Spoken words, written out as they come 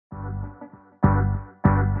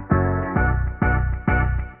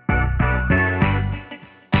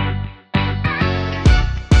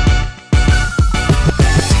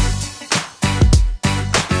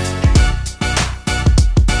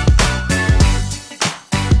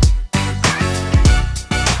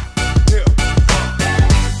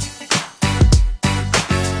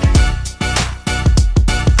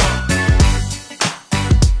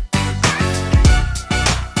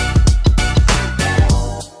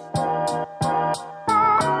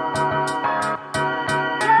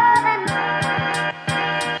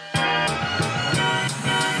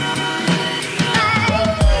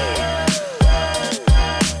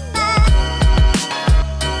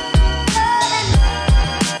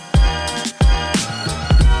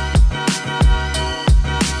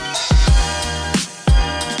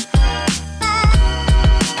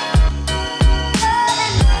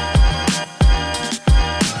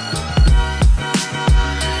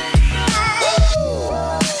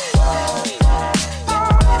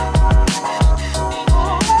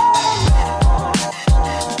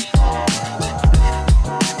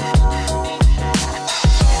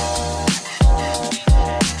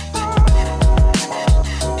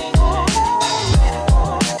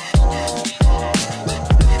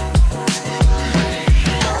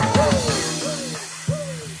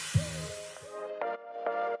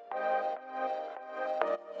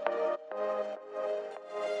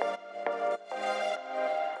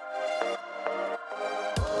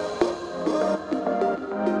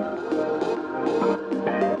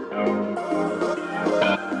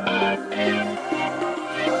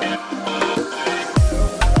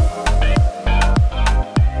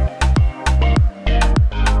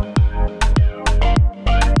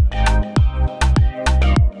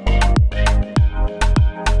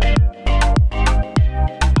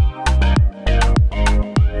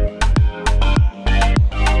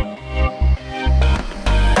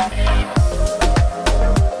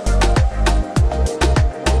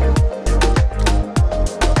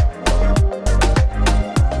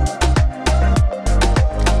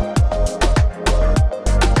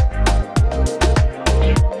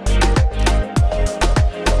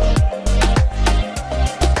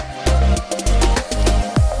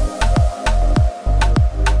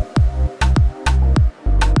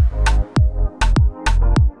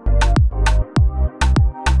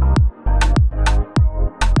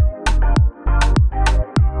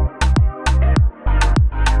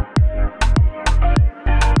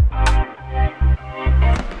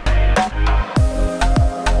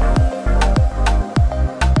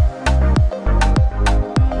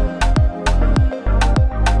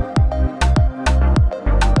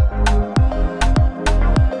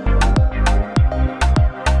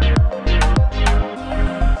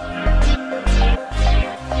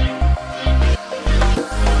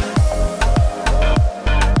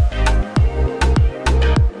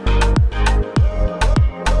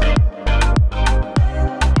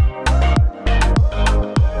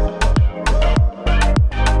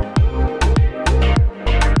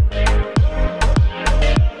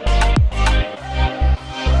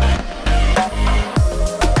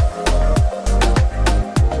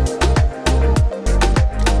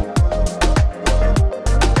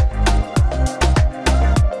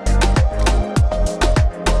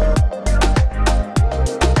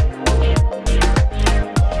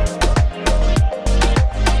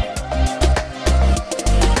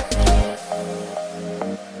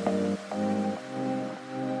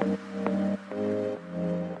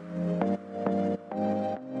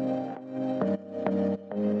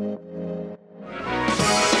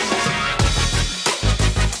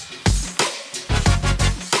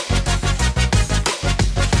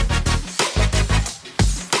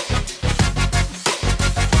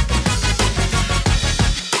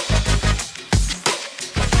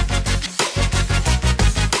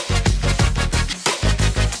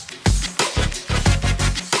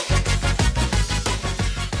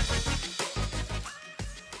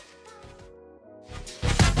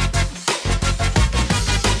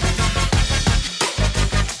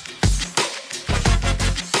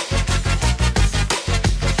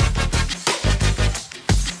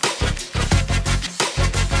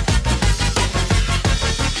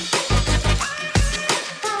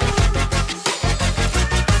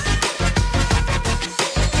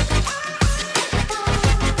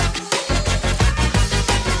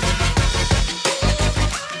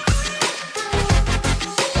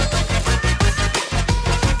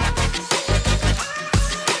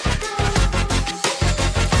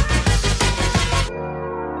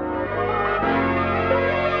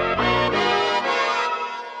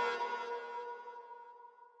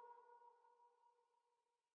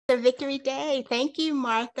a victory day. Thank you,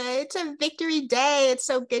 Martha. It's a victory day. It's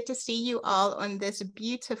so good to see you all on this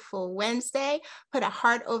beautiful Wednesday. Put a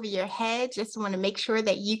heart over your head. Just want to make sure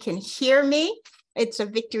that you can hear me. It's a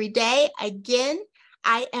victory day. Again,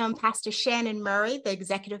 I am Pastor Shanon Murray, the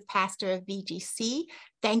executive pastor of VGC.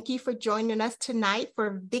 Thank you for joining us tonight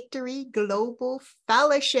for Victory Global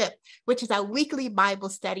Fellowship, which is our weekly Bible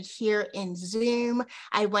study here in Zoom.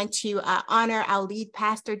 I want to honor our lead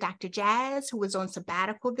pastor, Dr. Jazz, who was on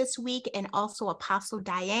sabbatical this week, and also Apostle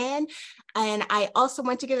Diane. And I also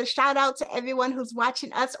want to give a shout out to everyone who's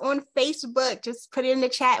watching us on Facebook. Just put it in the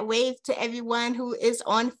chat, wave to everyone who is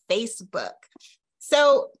on Facebook.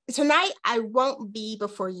 So tonight I won't be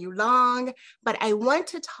before you long, but I want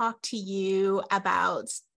to talk to you about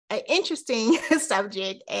an interesting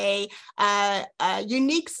subject, a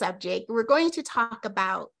unique subject. We're going to talk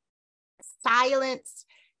about silence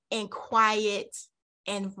and quiet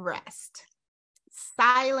and rest.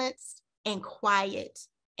 Silence and quiet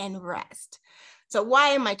and rest. So why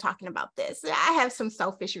am I talking about this? I have some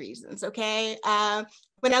selfish reasons, okay?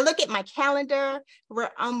 When I look at my calendar,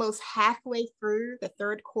 we're almost halfway through the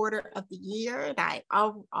third quarter of the year, and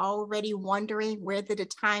I'm already wondering where did the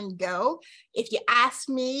time go? If you ask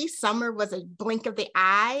me, summer was a blink of the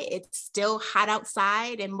eye. It's still hot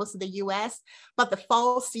outside in most of the US, but the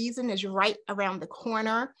fall season is right around the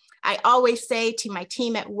corner. I always say to my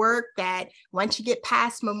team at work that once you get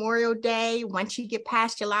past Memorial Day, once you get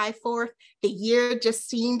past July 4th, the year just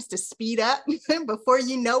seems to speed up. Before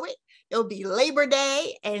you know it, it'll be Labor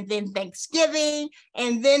Day and then Thanksgiving,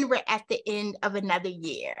 and then we're at the end of another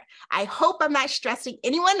year. I hope I'm not stressing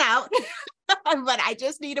anyone out, but I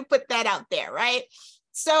just need to put that out there, right?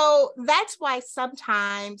 So that's why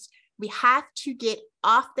sometimes we have to get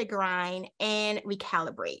off the grind and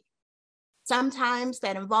recalibrate. Sometimes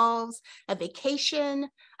that involves a vacation,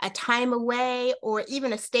 a time away, or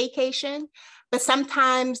even a staycation, but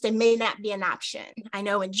sometimes there may not be an option. I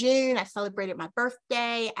know in June, I celebrated my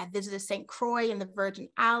birthday. I visited St. Croix in the Virgin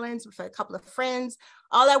Islands with a couple of friends.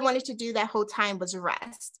 All I wanted to do that whole time was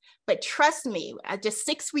rest. But trust me, just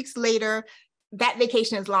 6 weeks later, that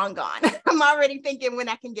vacation is long gone. I'm already thinking when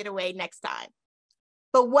I can get away next time.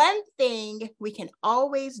 But one thing we can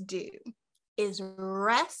always do is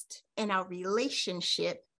rest in our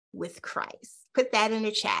relationship with Christ. Put that in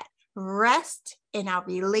the chat. Rest in our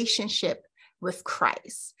relationship with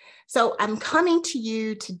Christ. So I'm coming to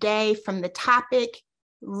you today from the topic,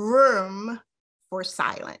 room for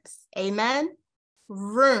silence. Amen.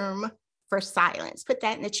 Room for silence. Put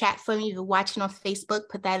that in the chat for me. If you're watching on Facebook,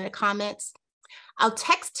 put that in the comments. Our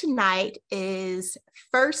text tonight is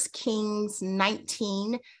 1 Kings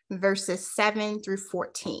 19, verses 7 through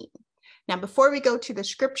 14. Now, before we go to the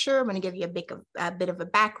scripture, I'm going to give you a bit of a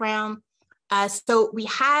background. So we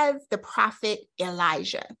have the prophet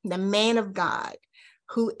Elijah, the man of God,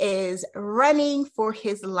 who is running for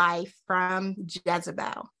his life from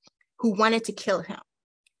Jezebel, who wanted to kill him.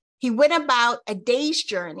 He went about a day's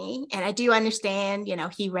journey, and I do understand,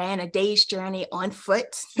 he ran a day's journey on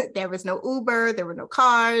foot. There was no Uber, there were no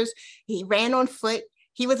cars. He ran on foot.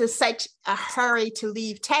 He was in such a hurry to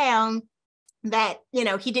leave town that,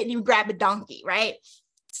 he didn't even grab a donkey, right?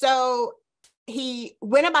 So he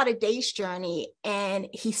went about a day's journey, and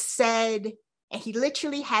he said, and he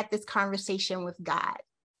literally had this conversation with God.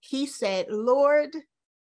 He said, Lord,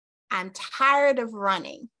 I'm tired of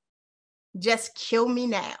running. Just kill me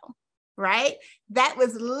now, right? That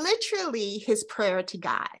was literally his prayer to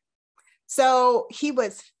God. So he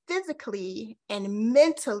was physically and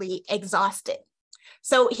mentally exhausted.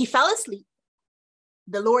 So he fell asleep.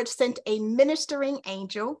 The Lord sent a ministering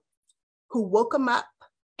angel who woke him up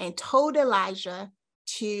and told Elijah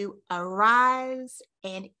to arise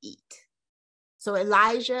and eat. So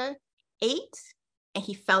Elijah ate and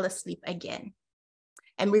he fell asleep again.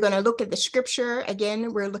 And we're going to look at the scripture.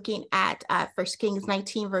 Again, we're looking at 1 Kings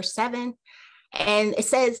 19, verse 7. And it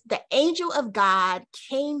says, the angel of God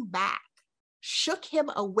came back, shook him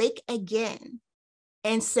awake again,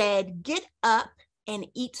 and said, get up and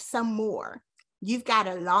eat some more. You've got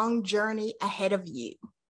a long journey ahead of you.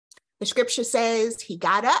 The scripture says he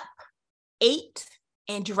got up, ate,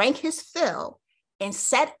 and drank his fill, and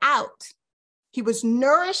set out. He was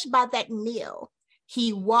nourished by that meal.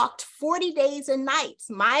 He walked 40 days and nights.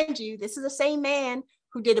 Mind you, this is the same man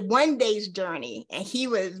who did a 1 day's journey, and he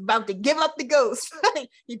was about to give up the ghost.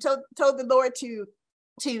 He told the Lord to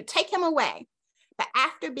take him away. But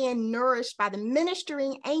after being nourished by the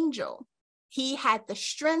ministering angel, he had the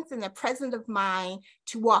strength and the presence of mind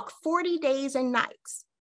to walk 40 days and nights.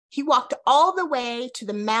 He walked all the way to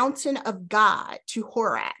the mountain of God, to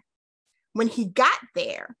Horeb. When he got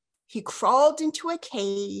there, he crawled into a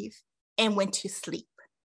cave and went to sleep.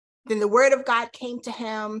 Then the word of God came to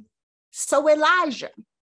him, so Elijah,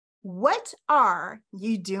 what are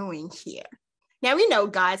you doing here? Now, we know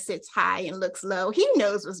God sits high and looks low. He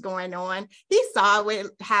knows what's going on. He saw what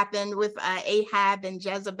happened with Ahab and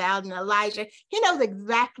Jezebel and Elijah. He knows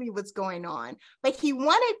exactly what's going on. But he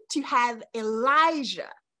wanted to have Elijah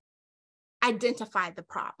identify the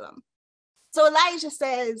problem. So Elijah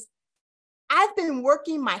says, I've been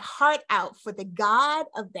working my heart out for the God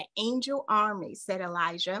of the angel army, said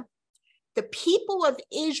Elijah. The people of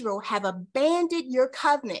Israel have abandoned your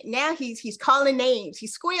covenant. Now he's calling names.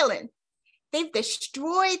 He's squealing. They've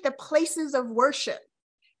destroyed the places of worship.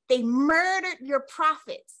 They murdered your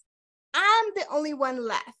prophets. I'm the only one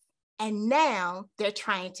left. And now they're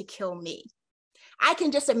trying to kill me. I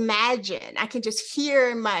can just imagine, I can just hear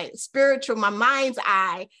in my mind's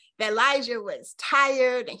eye, that Elijah was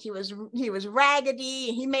tired and he was raggedy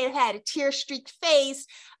and he may have had a tear-streaked face.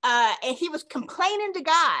 And he was complaining to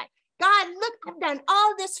God. God, look, I've done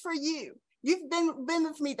all this for you. You've been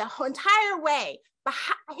with me the whole entire way. But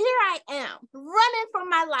here I am, running for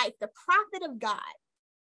my life, the prophet of God.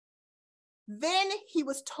 Then he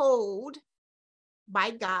was told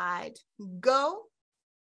by God, go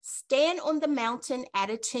stand on the mountain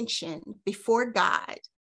at attention before God.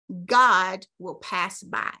 God will pass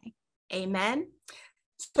by. Amen.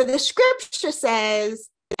 So the scripture says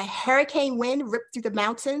a hurricane wind ripped through the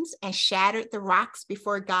mountains and shattered the rocks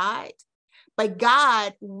before God. But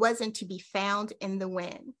God wasn't to be found in the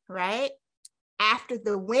wind, right? After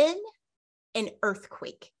the wind, an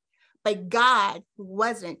earthquake. But God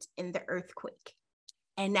wasn't in the earthquake.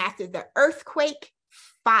 And after the earthquake,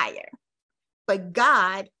 fire. But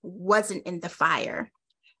God wasn't in the fire.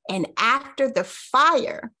 And after the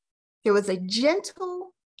fire, there was a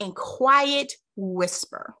gentle and quiet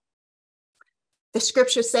whisper. The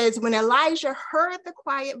scripture says, when Elijah heard the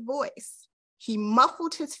quiet voice, he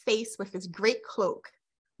muffled his face with his great cloak,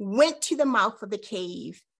 went to the mouth of the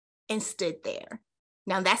cave, and stood there.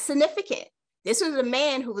 Now that's significant. This was a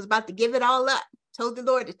man who was about to give it all up, told the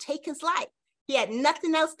Lord to take his life. He had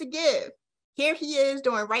nothing else to give. Here he is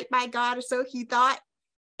doing right by God, or so he thought,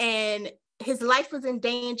 and his life was in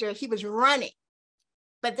danger. He was running.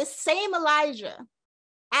 But this same Elijah,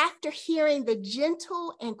 after hearing the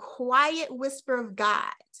gentle and quiet whisper of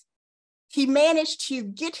God, he managed to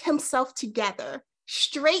get himself together,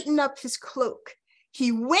 straighten up his cloak.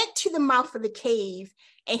 He went to the mouth of the cave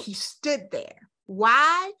and he stood there.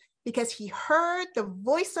 Why? Because he heard the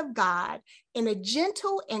voice of God in a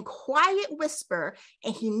gentle and quiet whisper,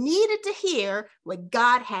 and he needed to hear what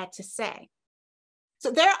God had to say.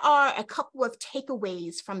 So there are a couple of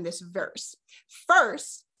takeaways from this verse.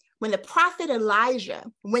 First, when the prophet Elijah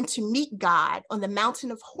went to meet God on the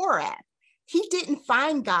mountain of Horeb, he didn't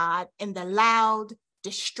find God in the loud,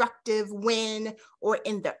 destructive wind or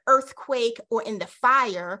in the earthquake or in the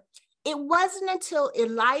fire. It wasn't until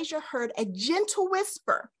Elijah heard a gentle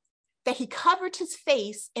whisper that he covered his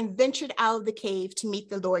face and ventured out of the cave to meet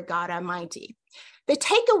the Lord God Almighty. The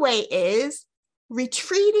takeaway is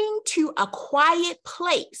retreating to a quiet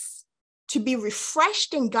place to be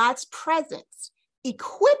refreshed in God's presence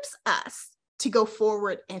equips us to go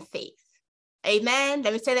forward in faith. Amen.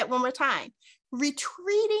 Let me say that one more time.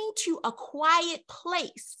 Retreating to a quiet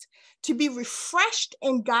place to be refreshed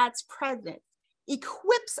in God's presence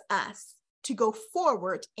equips us to go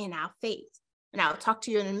forward in our faith. And I'll talk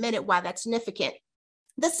to you in a minute why that's significant.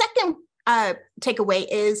 The second takeaway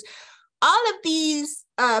is all of these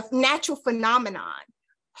natural phenomena,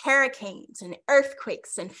 hurricanes and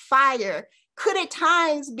earthquakes and fire, could at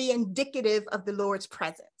times be indicative of the Lord's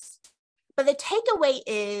presence. But the takeaway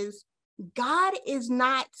is God is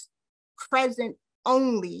not present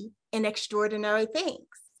only in extraordinary things.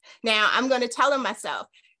 Now, I'm going to tell myself,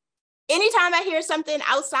 anytime I hear something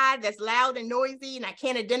outside that's loud and noisy and I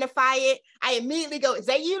can't identify it, I immediately go, is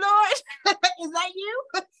that you, Lord? Is that you?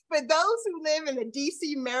 For those who live in the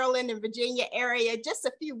DC, Maryland, and Virginia area, just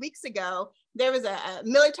a few weeks ago, there was a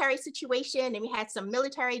military situation and we had some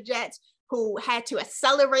military jets who had to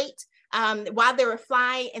accelerate while they were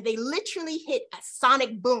flying, and they literally hit a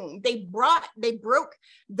sonic boom. They broke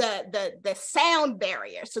the sound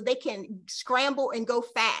barrier so they can scramble and go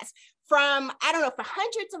fast. From, I don't know, for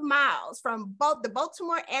hundreds of miles, from both the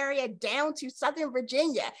Baltimore area down to Southern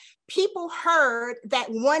Virginia, people heard that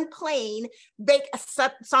one plane make a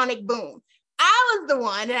sonic boom. I was the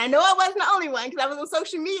one, and I know I wasn't the only one because I was on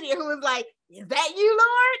social media, who was like, is that you,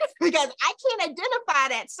 Lord? Because I can't identify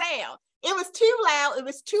that sound. It was too loud. It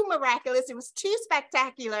was too miraculous. It was too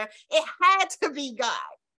spectacular. It had to be God.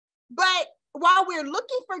 But while we're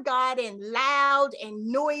looking for God in loud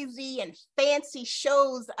and noisy and fancy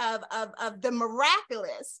shows of the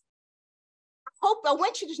miraculous, I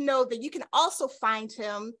want you to know that you can also find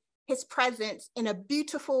his presence in a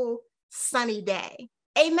beautiful sunny day.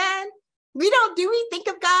 Amen. Do we think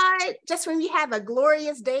of God just when we have a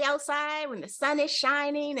glorious day outside, when the sun is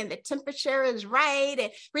shining and the temperature is right?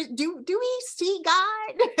 And do we see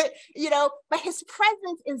God? But his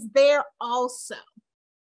presence is there also.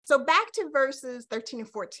 So back to verses 13 and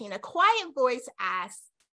 14, a quiet voice asks,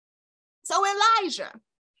 "So Elijah,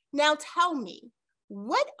 now tell me,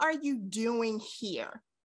 what are you doing here?"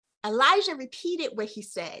 Elijah repeated what he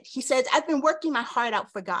said. He says, "I've been working my heart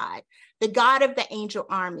out for God, the God of the angel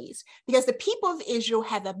armies, because the people of Israel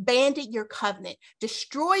have abandoned your covenant,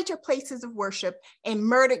 destroyed your places of worship, and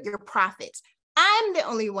murdered your prophets. I'm the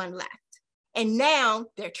only one left, and now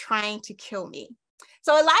they're trying to kill me."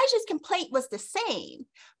 So Elijah's complaint was the same,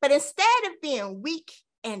 but instead of being weak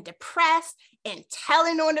and depressed and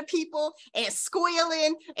telling on the people and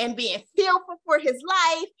squealing and being fearful for his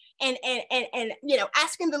life and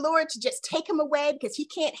asking the Lord to just take him away because he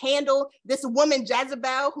can't handle this woman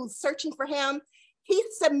Jezebel who's searching for him, he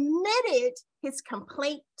submitted his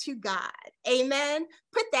complaint to God. Amen.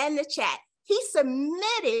 Put that in the chat. He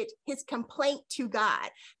submitted his complaint to God.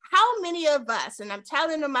 How many of us, and I'm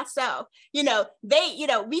telling them myself, we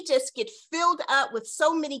just get filled up with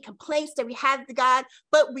so many complaints that we have to God,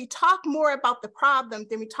 but we talk more about the problem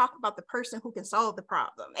than we talk about the person who can solve the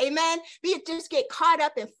problem. Amen. We just get caught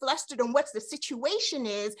up and flustered on what the situation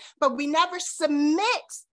is, but we never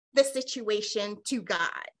submit the situation to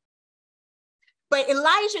God. But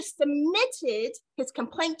Elijah submitted his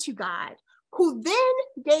complaint to God, who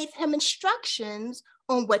then gave him instructions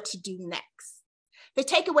on what to do next. The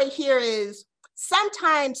takeaway here is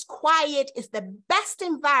sometimes quiet is the best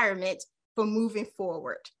environment for moving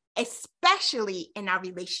forward, especially in our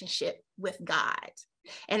relationship with God.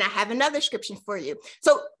 And I have another scripture for you.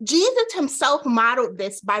 So Jesus himself modeled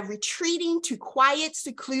this by retreating to quiet,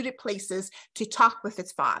 secluded places to talk with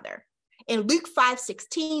his Father. In Luke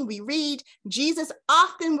 5:16, we read, Jesus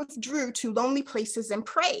often withdrew to lonely places and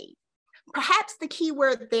prayed. Perhaps the key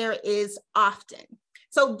word there is often.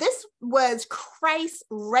 So this was Christ's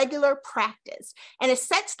regular practice, and it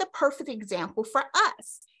sets the perfect example for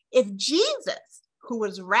us. If Jesus, who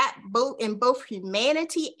was wrapped in both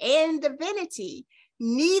humanity and divinity,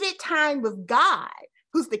 needed time with God,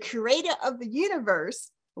 who's the creator of the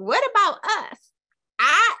universe, what about us?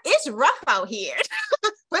 It's rough out here.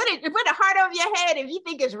 Put a heart over your head if you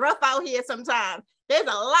think it's rough out here sometimes. There's a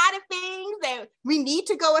lot of things that we need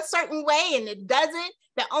to go a certain way and it doesn't.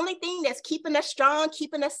 The only thing that's keeping us strong,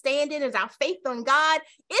 keeping us standing is our faith on God.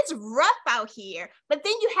 It's rough out here. But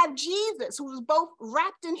then you have Jesus, who was both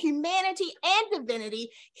wrapped in humanity and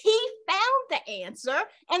divinity. He found the answer,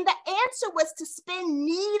 and the answer was to spend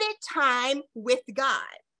needed time with God.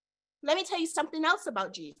 Let me tell you something else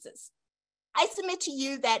about Jesus. I submit to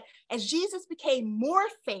you that as Jesus became more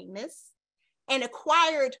famous and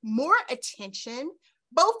acquired more attention,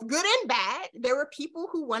 both good and bad, there were people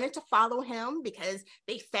who wanted to follow him because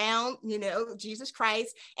they found, Jesus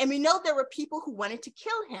Christ. And we know there were people who wanted to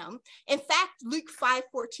kill him. In fact, Luke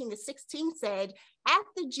 5:14-16 said,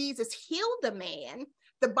 after Jesus healed the man,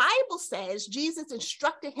 the Bible says Jesus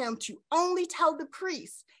instructed him to only tell the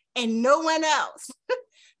priest and no one else.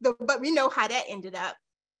 But we know how that ended up.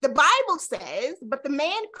 The Bible says, but the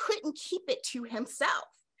man couldn't keep it to himself,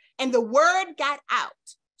 and the word got out.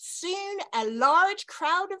 Soon a large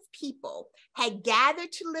crowd of people had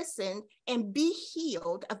gathered to listen and be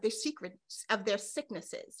healed of their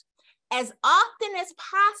sicknesses. As often as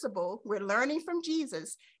possible, we're learning from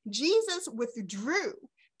Jesus, Jesus withdrew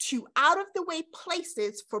to out of the way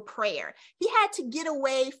places for prayer. He had to get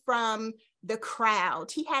away from the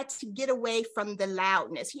crowd. He had to get away from the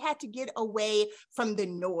loudness. He had to get away from the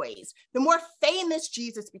noise. The more famous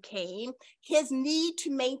Jesus became, his need to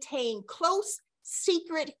maintain close,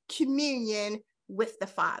 secret communion with the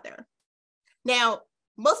Father. Now,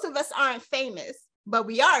 most of us aren't famous, but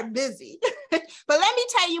we are busy. But let me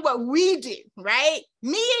tell you what we do, right?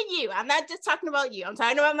 Me and you. I'm not just talking about you. I'm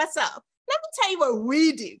talking about myself. Let me tell you what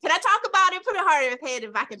we do. Can I talk about it? Put a heart in your head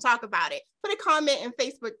if I can talk about it. Put a comment in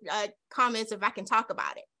Facebook comments if I can talk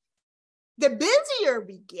about it. The busier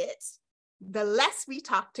we get, the less we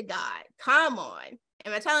talk to God. Come on.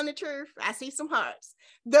 Am I telling the truth? I see some hearts.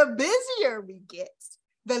 The busier we get,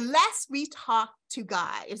 the less we talk to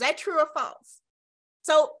God. Is that true or false?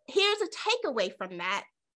 So here's a takeaway from that.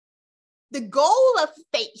 The goal of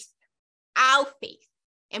faith, our faith,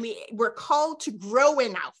 And we're called to grow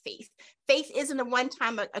in our faith. Faith isn't a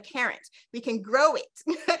one-time occurrence. We can grow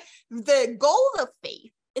it. The goal of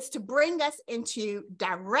faith is to bring us into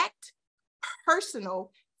direct,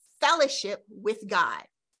 personal fellowship with God.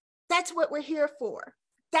 That's what we're here for.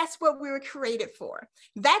 That's what we were created for.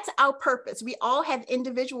 That's our purpose. We all have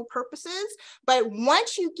individual purposes, but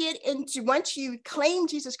once you claim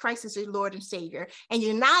Jesus Christ as your Lord and Savior, and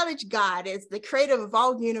you acknowledge God as the creator of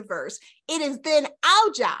all universe, it is then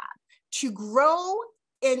our job to grow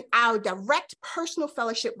in our direct personal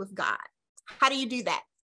fellowship with God. How do you do that?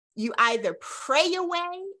 You either pray your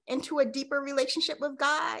way into a deeper relationship with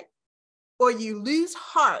God, or you lose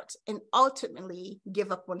heart and ultimately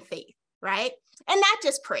give up on faith, right? And not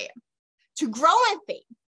just prayer, to grow in faith.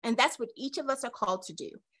 And that's what each of us are called to do.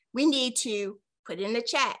 We need to put in the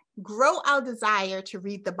chat, grow our desire to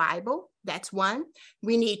read the Bible. That's one.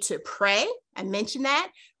 We need to pray. I mentioned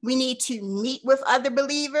that. We need to meet with other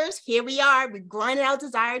believers. Here we are. We're growing our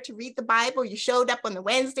desire to read the Bible. You showed up on the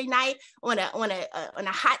Wednesday night on a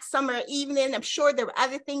hot summer evening. I'm sure there were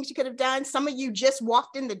other things you could have done. Some of you just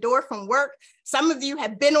walked in the door from work. Some of you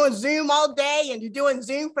have been on Zoom all day and you're doing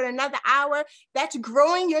Zoom for another hour. That's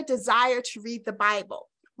growing your desire to read the Bible.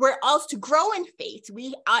 We're also to grow in faith.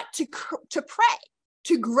 We ought to pray.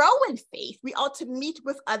 To grow in faith, we ought to meet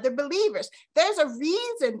with other believers. There's a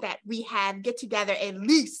reason that we get together at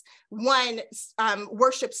least one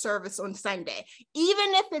worship service on Sunday. Even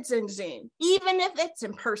if it's in Zoom, even if it's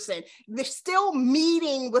in person, we're still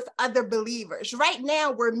meeting with other believers. Right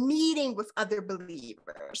now, we're meeting with other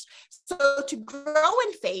believers. So to grow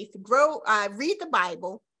in faith, read the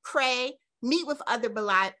Bible, pray, meet with other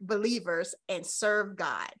believers, and serve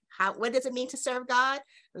God. What does it mean to serve God?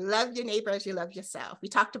 Love your neighbor as you love yourself. We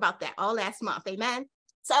talked about that all last month. Amen.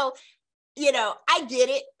 So, I get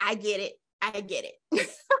it. I get it. I get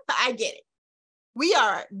it. We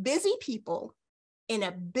are busy people in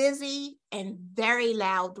a busy and very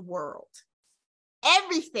loud world.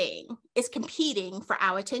 Everything is competing for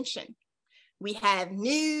our attention. We have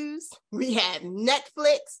news, we have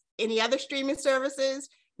Netflix, any other streaming services,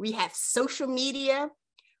 we have social media.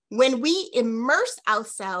 When we immerse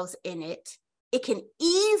ourselves in it, it can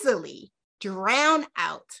easily drown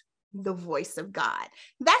out the voice of God.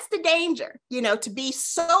 That's the danger, to be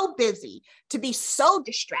so busy, to be so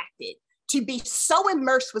distracted, to be so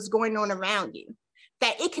immersed what's going on around you,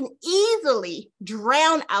 that it can easily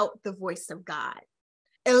drown out the voice of God.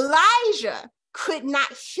 Elijah could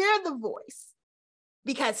not hear the voice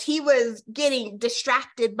because he was getting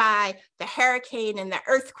distracted by the hurricane and the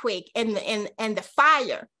earthquake and the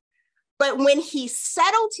fire. But when he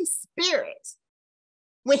settled his spirit,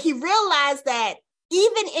 when he realized that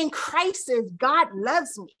even in crisis, God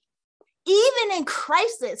loves me. Even in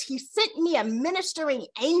crisis, he sent me a ministering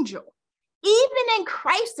angel. Even in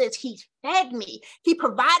crisis, he fed me. He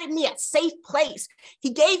provided me a safe place.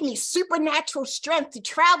 He gave me supernatural strength to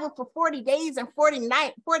travel for 40 days and 40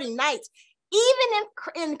 nights.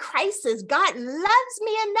 Even in crisis, God loves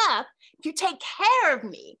me enough to take care of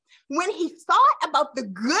me. When he thought about the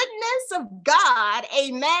goodness of God,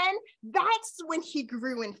 amen, that's when he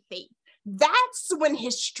grew in faith. That's when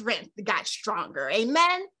his strength got stronger,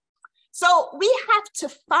 amen. So we have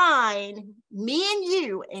to find, me and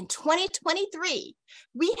you in 2023,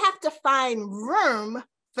 we have to find room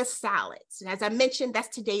for silence. And as I mentioned,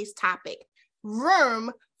 that's today's topic,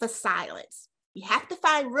 room for silence. We have to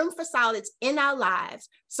find room for silence in our lives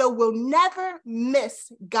so we'll never miss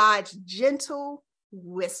God's gentle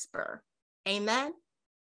whisper. Amen.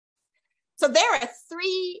 So there are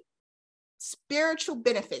 3 spiritual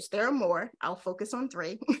benefits. There are more. I'll focus on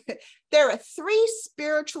 3. There are 3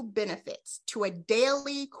 spiritual benefits to a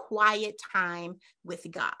daily quiet time with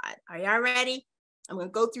God. Are y'all ready? I'm going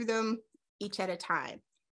to go through them each at a time.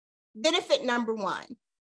 Benefit number 1,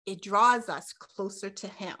 it draws us closer to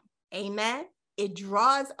him. Amen. It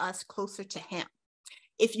draws us closer to him.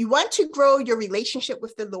 If you want to grow your relationship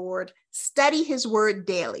with the Lord, study his word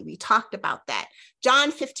daily. We talked about that.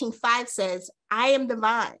 John 15:5 says, I am the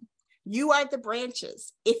vine. You are the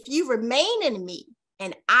branches. If you remain in me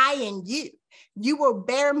and I in you, you will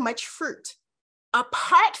bear much fruit.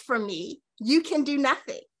 Apart from me, you can do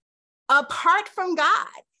nothing. Apart from God,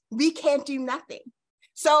 we can't do nothing.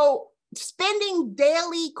 So spending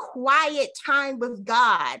daily quiet time with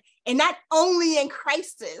God, and not only in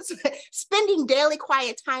crisis, spending daily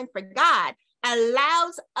quiet time for God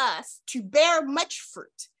allows us to bear much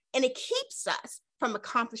fruit, and it keeps us from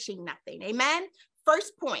accomplishing nothing. Amen.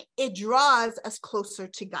 First point, it draws us closer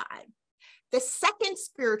to God. The second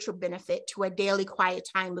spiritual benefit to a daily quiet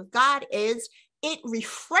time with God is it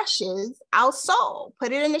refreshes our soul.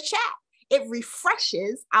 Put it in the chat. it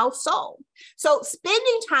refreshes our soul. So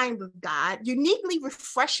spending time with God uniquely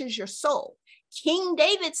refreshes your soul. King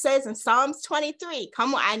David says in Psalms 23,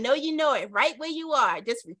 come on, I know you know it right where you are.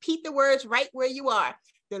 Just repeat the words right where you are.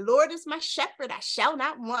 The Lord is my shepherd, I shall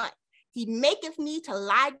not want. He maketh me to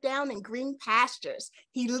lie down in green pastures.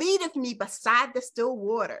 He leadeth me beside the still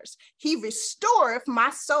waters. He restoreth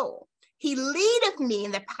my soul. He leadeth me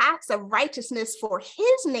in the paths of righteousness for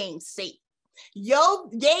his name's sake.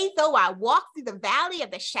 Yea, though I walk through the valley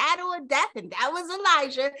of the shadow of death, and that was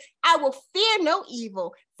Elijah, I will fear no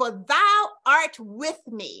evil, for thou art with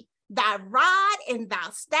me. Thy rod and thy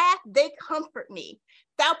staff, they comfort me.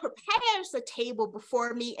 Thou preparest a table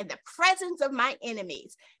before me in the presence of my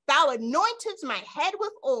enemies. Thou anointest my head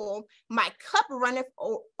with oil, my cup runneth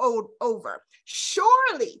over.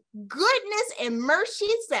 Surely goodness and mercy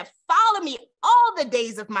shall follow me all the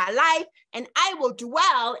days of my life, and I will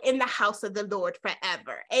dwell in the house of the Lord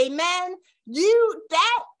forever. Amen.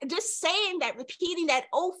 Just saying that, repeating that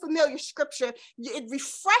old familiar scripture, it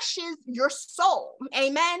refreshes your soul.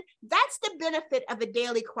 Amen. That's the benefit of a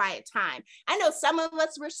daily quiet time. I know some of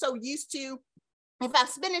us, we're so used to, if I'm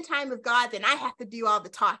spending time with God, then I have to do all the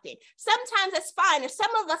talking. Sometimes that's fine. And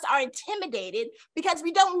some of us are intimidated because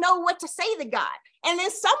we don't know what to say to God. And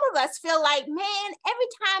then some of us feel like, man, every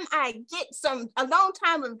time I get alone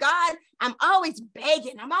time with God, I'm always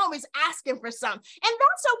begging. I'm always asking for something. And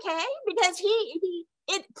that's okay, because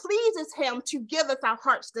it pleases him to give us our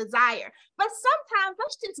heart's desire. But sometimes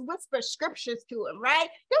let's just whisper scriptures to him, right?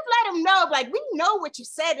 Just let him know, like, we know what you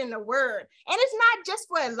said in the word. And it's not just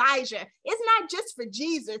for Elijah. It's not just for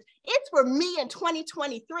Jesus. It's for me in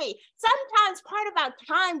 2023. Sometimes part of our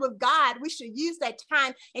time with God, we should use that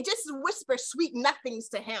time and just whisper sweet nothings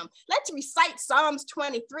to him. Let's recite Psalms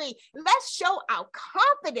 23. Let's show our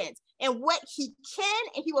confidence in what he can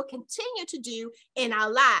and he will continue to do in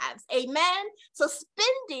our lives. Amen. So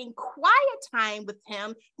spending quiet time with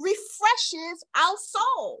him refreshes our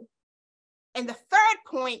soul. And the third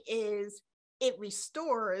point is it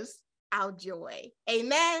restores our joy.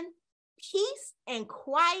 Amen. Peace and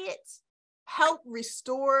quiet help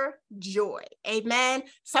restore joy. Amen.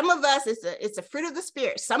 Some of us, it's a fruit of the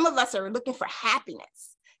spirit. Some of us are looking for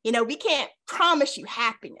happiness. You know, we can't promise you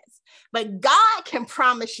happiness, but God can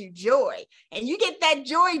promise you joy. And you get that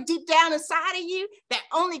joy deep down inside of you that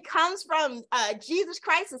only comes from Jesus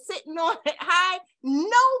Christ is sitting on it high.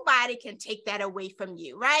 Nobody can take that away from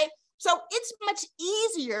you, right? So it's much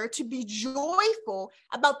easier to be joyful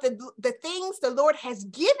about the things the Lord has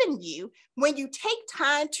given you when you take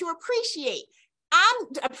time to appreciate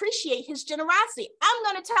his generosity. I'm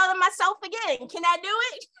going to tell him myself again. Can I do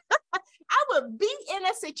it? I would be in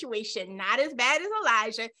a situation, not as bad as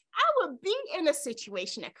Elijah. I would be in a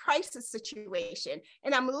situation, a crisis situation,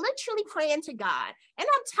 and I'm literally praying to God, and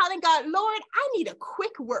I'm telling God, Lord, I need a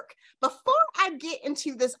quick work. Before I get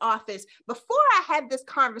into this office, before I have this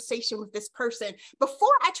conversation with this person,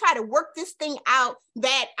 before I try to work this thing out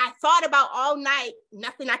that I thought about all night,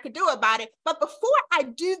 nothing I could do about it, but before I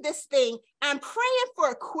do this thing, I'm praying for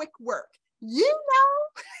a quick work. You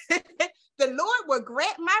know, the Lord will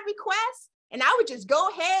grant my request, and I would just go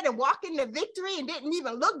ahead and walk into victory and didn't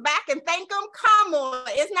even look back and thank him. Come on,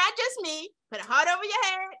 it's not just me. Put a heart over your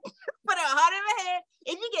head. Put a heart over your head.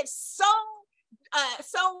 If you get so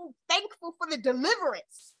thankful for the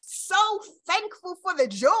deliverance, so thankful for the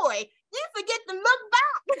joy, you forget to look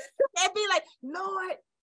back and be like, Lord,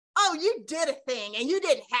 oh, you did a thing and you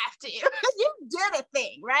didn't have to. You did a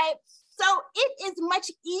thing, right? So it is much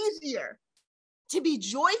easier to be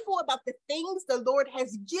joyful about the things the Lord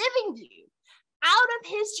has given you out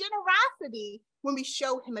of his generosity when we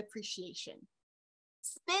show him appreciation.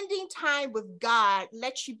 Spending time with God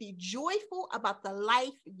lets you be joyful about the life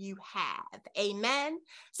you have. Amen.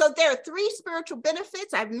 So there are 3 spiritual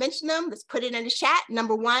benefits. I've mentioned them. Let's put it in the chat.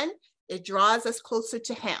 Number 1, it draws us closer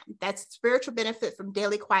to him. That's spiritual benefit from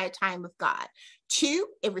daily quiet time with God. 2,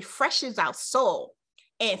 it refreshes our soul.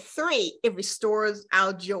 And 3, it restores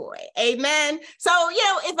our joy. Amen. So, you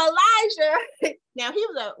know, if Elijah, now he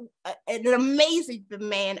was an amazing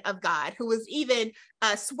man of God who was even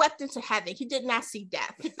swept into heaven. He did not see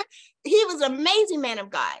death. He was an amazing man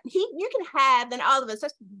of God. You can have, and all of us,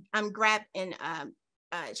 I'm grabbing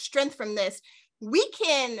strength from this. We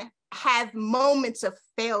can have moments of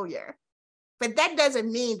failure, but that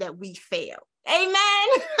doesn't mean that we fail. Amen.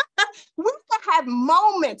 We can have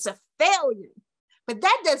moments of failure, but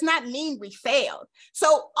that does not mean we failed. So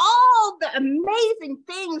all the amazing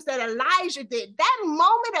things that Elijah did, that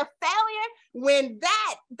moment of failure, when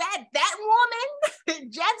that woman,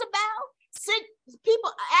 Jezebel, sent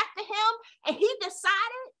people after him, and he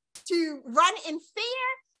decided to run in fear,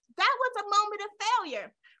 That was a moment of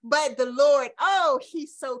failure. But the Lord, oh,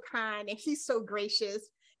 he's so kind and he's so gracious.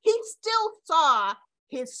 He still saw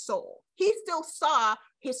his soul. He still saw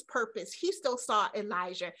his purpose. He still saw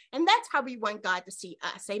Elijah. And that's how we want God to see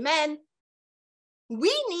us. Amen.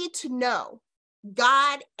 We need to know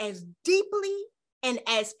God as deeply and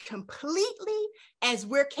as completely as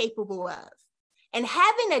we're capable of. And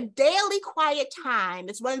having a daily quiet time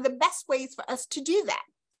is one of the best ways for us to do that.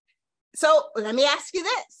 So let me ask you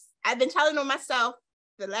this. I've been telling on myself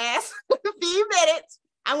the last few minutes.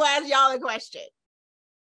 I'm going to ask y'all a question.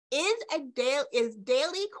 Is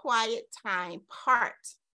daily quiet time part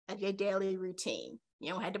of your daily routine?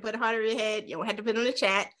 You don't have to put a heart on your head. You don't have to put it in the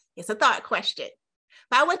chat. It's a thought question.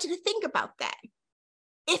 But I want you to think about that.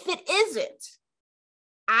 If it isn't,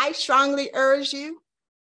 I strongly urge you,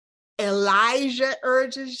 Elijah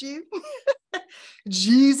urges you,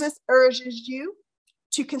 Jesus urges you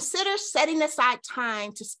to consider setting aside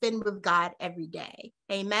time to spend with God every day.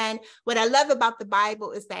 Amen. What I love about the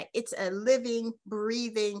Bible is that it's a living,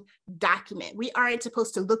 breathing document. We aren't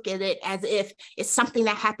supposed to look at it as if it's something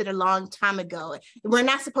that happened a long time ago. We're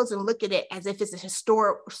not supposed to look at it as if it's a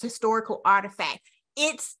historical artifact.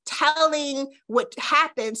 It's telling what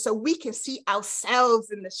happened so we can see ourselves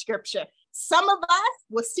in the scripture. Some of us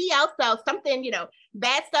will see ourselves, something,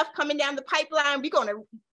 bad stuff coming down the pipeline. We're going to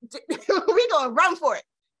run for it,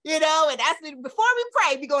 and that's before we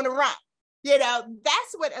pray, we're going to run.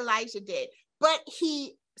 That's what Elijah did. But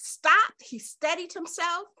he stopped, he steadied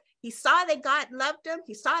himself. He saw that God loved him.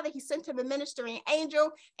 He saw that he sent him a ministering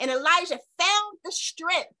angel, and Elijah found the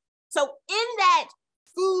strength. So in that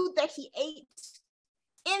food that he ate,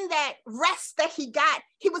 in that rest that he got,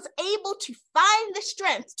 he was able to find the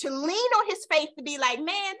strength to lean on his faith to be like,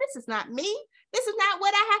 man, this is not me. This is not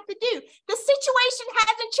what I have to do. The situation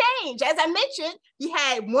hasn't changed. As I mentioned, he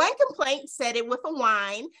had one complaint, said it with a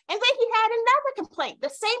whine, and then he had another complaint, the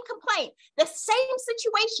same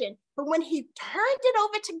situation. But when he turned it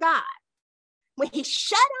over to God, when he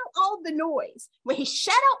shut out all the noise, when he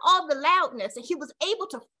shut out all the loudness, and he was able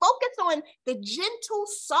to focus on the gentle,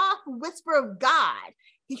 soft whisper of God,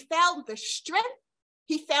 he found the strength,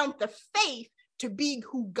 he found the faith to be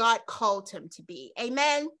who God called him to be.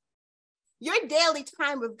 Amen. Your daily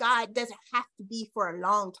time with God doesn't have to be for a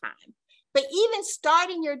long time, but even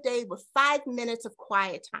starting your day with 5 minutes of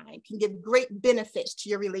quiet time can give great benefits to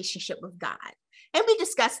your relationship with God. And we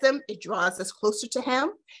discussed them. It draws us closer to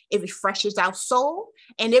him. It refreshes our soul,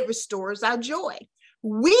 and it restores our joy.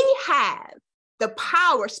 We have the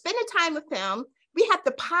power, spending time with him, we have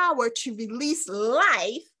the power to release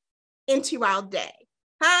life into our day.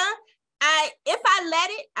 If I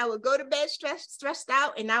let it, I will go to bed stressed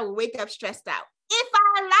out, and I will wake up stressed out. If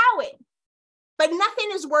I allow it. But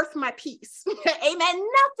nothing is worth my peace. Amen.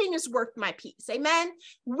 Nothing is worth my peace. Amen.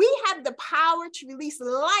 We have the power to release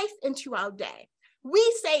life into our day.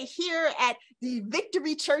 We say here at the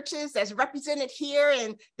victory churches that's represented here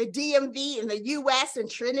in the DMV, in the US, and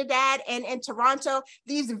Trinidad, and in Toronto,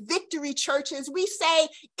 these victory churches, we say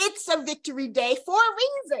it's a victory day for a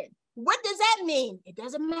reason. What does that mean? It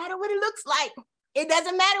doesn't matter what it looks like. It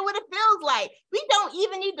doesn't matter what it feels like. We don't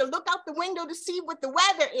even need to look out the window to see what the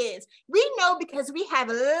weather is. We know because we have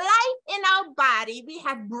life in our body, we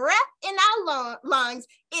have breath in our lungs,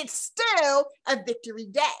 it's still a victory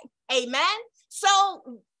day. Amen. So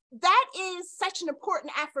that is such an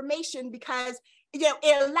important affirmation because it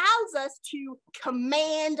allows us to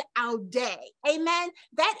command our day. Amen.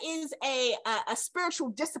 That is a spiritual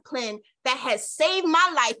discipline that has saved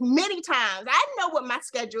my life many times. I know what my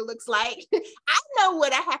schedule looks like. I know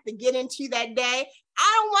what I have to get into that day.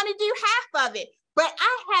 I don't want to do half of it, but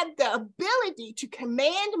I have the ability to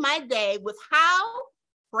command my day with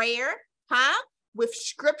prayer, with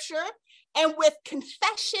scripture, and with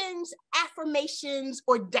confessions, affirmations,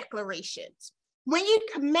 or declarations. When you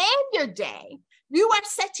command your day, you are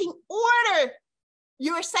setting order.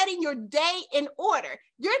 You are setting your day in order.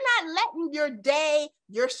 You're not letting your day,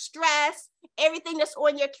 your stress, everything that's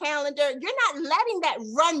on your calendar, you're not letting that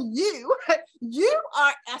run you. You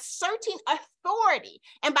are asserting authority.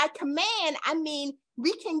 And by command, I mean,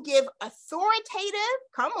 we can give authoritative,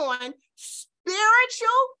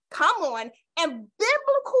 spiritual, and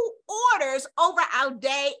biblical orders over our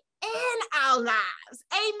day and our lives.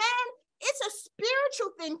 Amen. It's a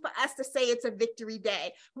spiritual thing for us to say it's a victory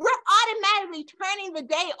day. We're automatically turning the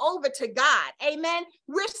day over to God. Amen.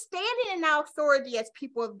 We're standing in our authority as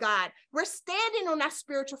people of God. We're standing on our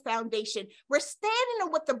spiritual foundation. We're standing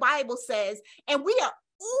on what the Bible says, and we are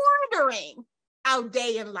ordering our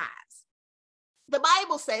day and lives. The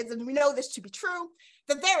Bible says, and we know this to be true,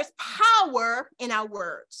 that there is power in our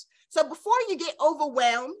words. So before you get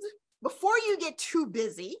overwhelmed, before you get too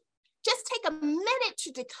busy, just take a minute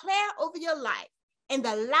to declare over your life and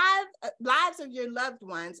the lives of your loved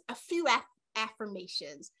ones a few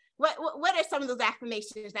affirmations. What are some of those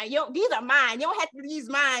affirmations? Now, these are mine. You don't have to use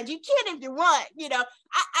mine. You can if you want.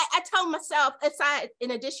 I told myself,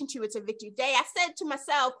 in addition to it's a victory day, I said to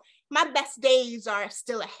myself, my best days are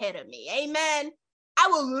still ahead of me. Amen. I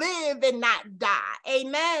will live and not die.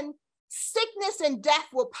 Amen. Sickness and death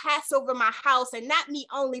will pass over my house, and not me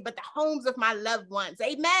only, but the homes of my loved ones.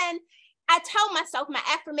 Amen. I tell myself my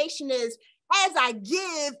affirmation is, as I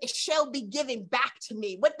give, it shall be given back to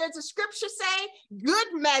me. What does the scripture say? Good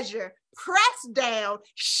measure, pressed down,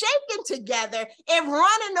 shaken together, and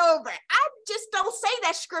running over. I just don't say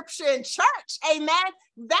that scripture in church. Amen.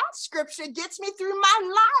 That scripture gets me through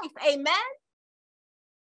my life. Amen.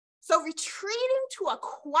 So retreating to a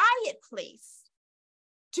quiet place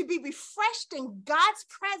to be refreshed in God's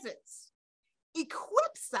presence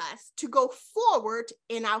equips us to go forward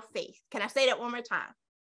in our faith. Can I say that one more time?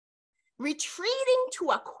 Retreating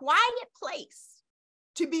to a quiet place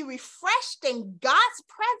to be refreshed in God's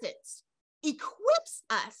presence equips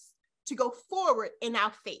us to go forward in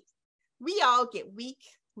our faith. We all get weak.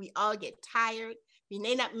 We all get tired. We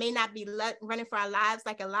may not be running for our lives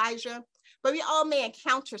like Elijah, but we all may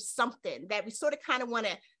encounter something that we sort of kind of want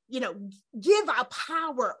to give our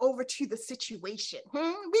power over to the situation.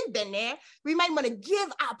 We've been there. We might want to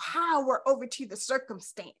give our power over to the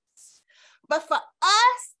circumstance. But for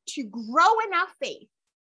us to grow in our faith,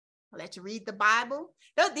 let's read the Bible.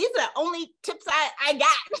 These are the only tips I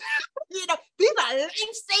got. These are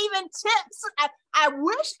life-saving tips. I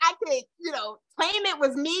wish I could, claim it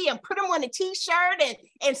was me and put them on a t-shirt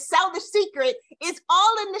and sell the secret. It's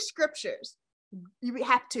all in the scriptures. We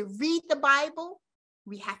have to read the Bible.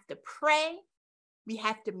 We have to pray. We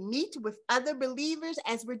have to meet with other believers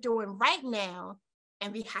as we're doing right now.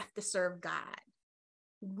 And we have to serve God.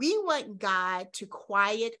 We want God to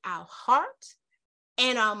quiet our heart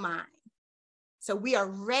and our mind. So we are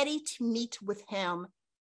ready to meet with him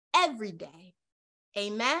every day.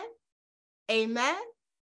 Amen. Amen.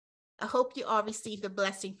 I hope you all received the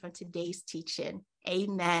blessing from today's teaching.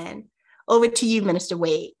 Amen. Over to you, Minister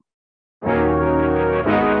Wade.